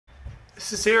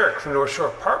This is Eric from North Shore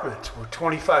Apartments. We're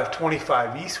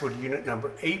 2525 Eastwood, unit number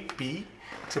 8B.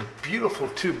 It's a beautiful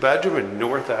 2-bedroom in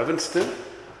North Evanston.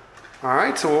 All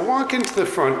right, so we'll walk into the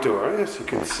front door, as you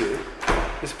can see.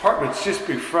 This apartment's just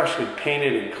been freshly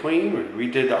painted and clean. We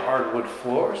redid the hardwood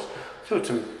floors, so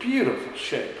it's in beautiful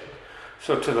shape.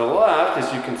 So to the left,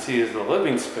 as you can see, is the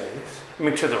living space.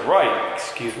 To the right,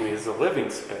 excuse me, is the living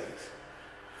space.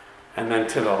 And then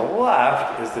to the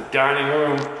left is the dining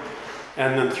room.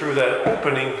 And then through that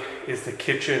opening is the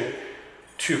kitchen,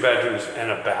 2 bedrooms, and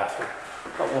a bathroom.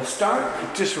 But we'll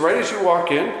start just right as you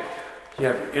walk in. You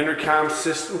have an intercom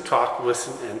system, talk,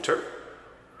 listen, enter.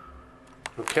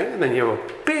 Okay, and then you have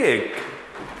a big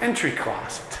entry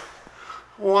closet.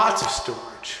 Lots of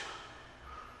storage.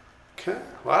 Okay,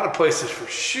 a lot of places for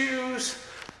shoes,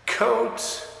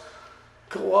 coats,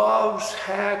 gloves,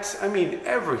 hats,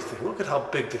 everything. Look at how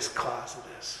big this closet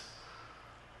is.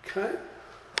 Okay.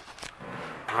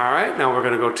 All right, now we're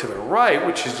going to go to the right,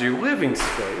 which is your living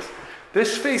space.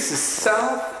 This faces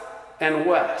south and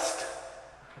west.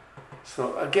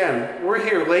 So again, we're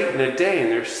here late in the day and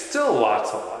there's still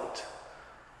lots of light.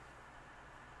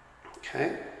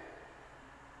 Okay.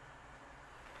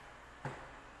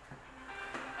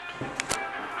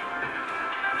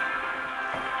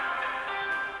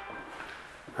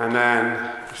 And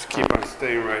then just keep on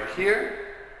staying right here.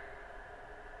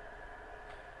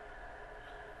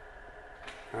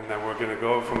 And then we're going to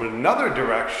go from another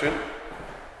direction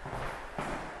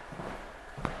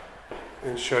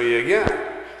and show you again.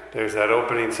 There's that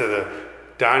opening to the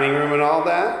dining room and all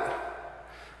that.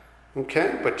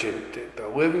 Okay, but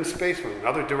the living space from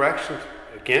another direction,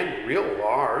 again, real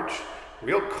large,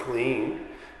 real clean,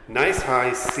 nice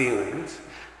high ceilings.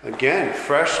 Again,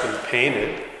 freshly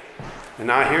painted. And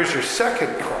now here's your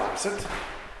second closet.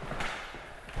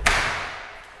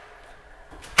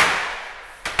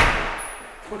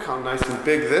 Look how nice and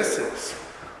big this is.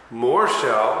 More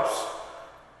shelves.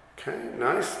 Okay,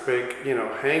 nice big,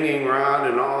 hanging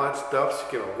rod and all that stuff. So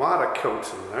you get a lot of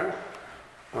coats in there.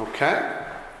 Okay.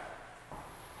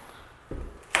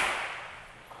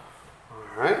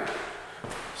 All right.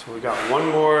 So we got one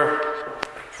more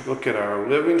look at our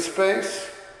living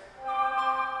space.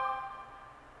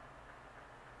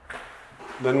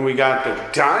 Then we got the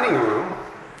dining room.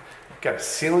 Got a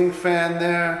ceiling fan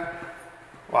there.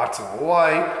 Lots of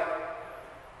light.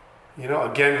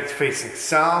 Again, it's facing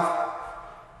south.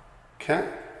 Okay.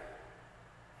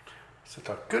 So it's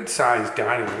a good sized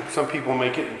dining room. Some people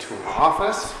make it into an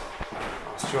office.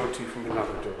 I'll show it to you from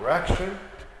another direction.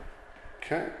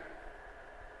 Okay.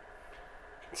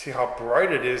 See how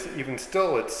bright it is. Even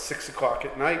still, it's 6 o'clock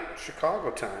at night,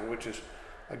 Chicago time, which is,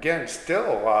 again, still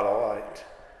a lot of light.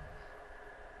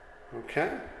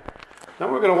 Okay.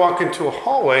 Now we're going to walk into a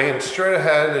hallway, and straight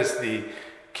ahead is the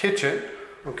kitchen.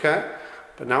 Okay.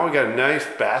 But now we got a nice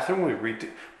bathroom. We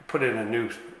put in a new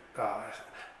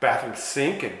bathroom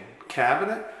sink and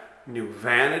cabinet, new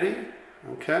vanity.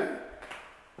 Okay.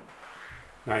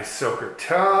 Nice soaker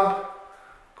tub.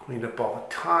 Cleaned up all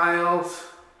the tiles.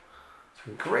 It's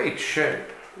in great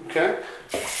shape. Okay.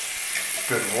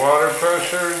 Good water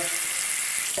pressure.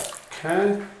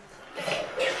 Okay.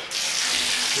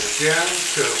 Again,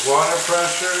 good water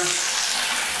pressure.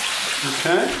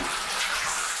 Okay.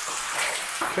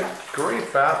 Okay,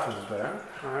 great bathrooms there.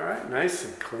 All right, nice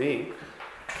and clean.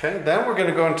 Okay, then we're going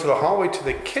to go into the hallway to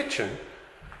the kitchen,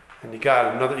 and you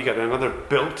got another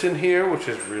built-in here, which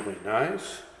is really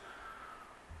nice.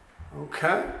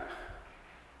 Okay.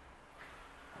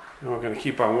 And we're going to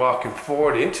keep on walking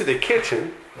forward into the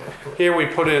kitchen. Here we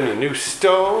put in a new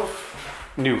stove,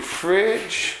 new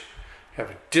fridge. You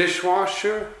have a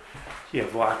dishwasher. You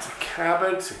have lots of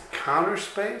cabinets and counter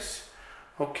space.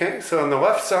 Okay, so on the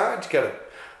left side, you got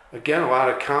again, a lot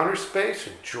of counter space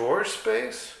and drawer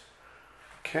space.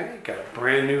 Okay, got a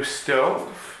brand new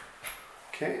stove.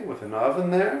 Okay, with an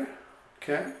oven there.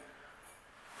 Okay.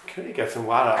 Okay, you got a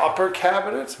lot of upper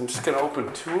cabinets. I'm just going to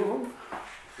open 2 of them.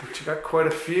 But you got quite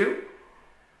a few.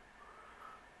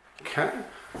 Okay.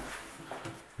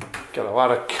 Got a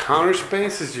lot of counter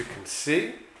space, as you can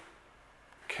see.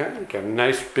 Okay, got a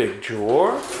nice big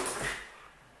drawer.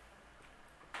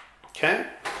 Okay.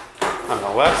 On the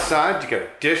left side, you got a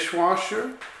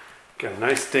dishwasher. Got a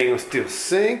nice stainless steel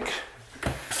sink.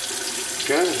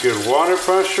 Okay, good water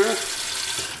pressure.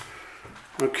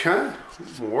 Okay,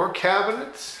 more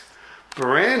cabinets.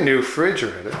 Brand new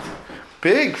refrigerator.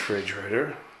 Big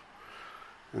refrigerator.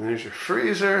 And there's your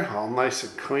freezer, all nice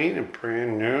and clean and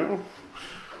brand new.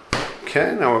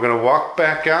 Okay, now we're going to walk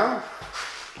back out.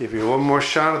 Give you one more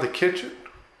shot of the kitchen.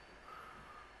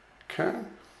 Okay.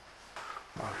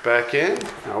 Back in.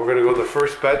 Now we're going to go to the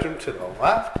first bedroom to the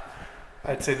left.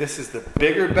 I'd say this is the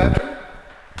bigger bedroom.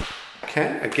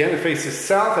 Okay, again, it faces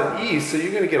south and east, so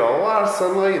you're going to get a lot of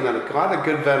sunlight and then a lot of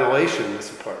good ventilation in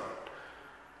this apartment.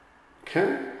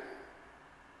 Okay.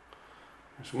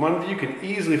 There's one view. You can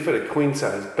easily fit a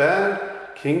queen-size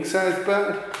bed, king-size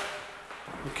bed.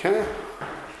 Okay.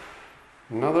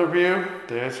 Another view.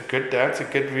 That's a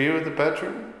good view of the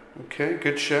bedroom. Okay,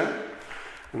 good shot.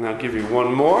 And I'll give you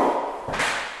one more.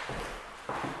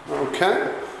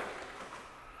 Okay.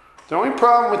 The only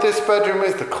problem with this bedroom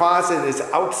is the closet is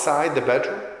outside the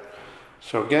bedroom.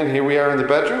 So again, here we are in the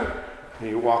bedroom. And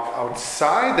you walk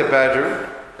outside the bedroom,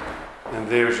 and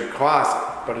there's your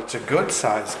closet. But it's a good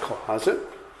sized closet.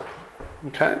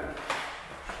 Okay.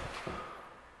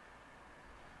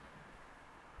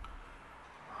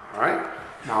 All right.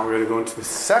 Now we're going to go into the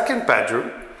second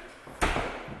bedroom,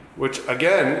 which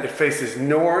again, it faces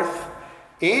north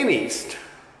and east.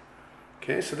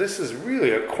 Okay, so this is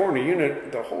really a corner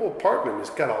unit. The whole apartment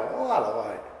has got a lot of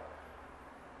light.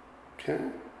 Okay,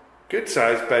 good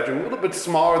sized bedroom, a little bit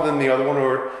smaller than the other one,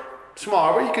 or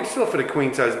smaller, but you can still fit a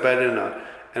queen size bed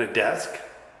and a desk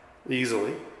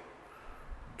easily.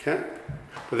 Okay,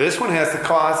 but this one has the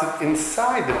closet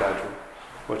inside the bedroom,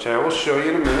 which I will show you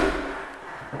in a minute.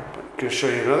 But I'm going to show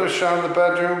you another shot of the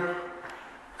bedroom,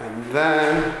 and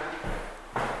then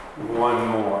one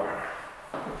more.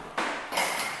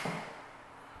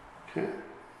 Okay.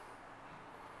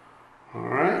 All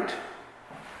right.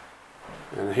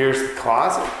 And here's the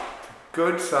closet.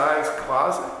 Good sized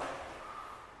closet.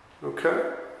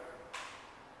 Okay.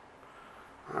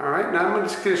 All right. Now I'm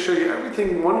just going to show you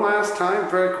everything one last time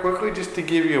very quickly just to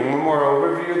give you one more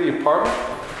overview of the apartment.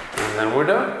 And then we're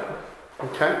done.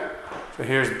 Okay. So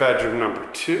here's bedroom number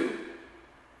 2.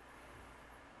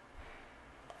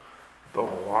 The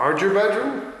larger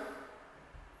bedroom.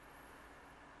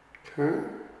 Okay.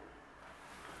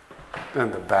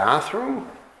 Then the bathroom.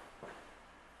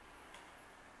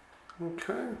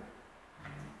 Okay.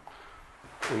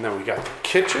 And then we got the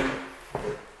kitchen.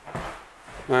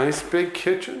 Nice big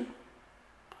kitchen.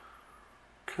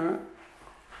 Okay.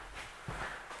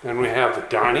 Then we have the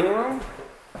dining room.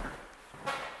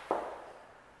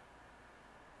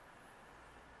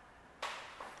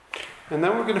 And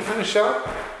then we're going to finish up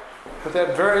with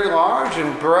that very large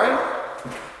and bright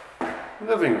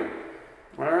living room.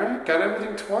 All right, got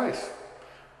everything twice.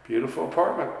 Beautiful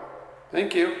apartment.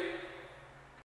 Thank you.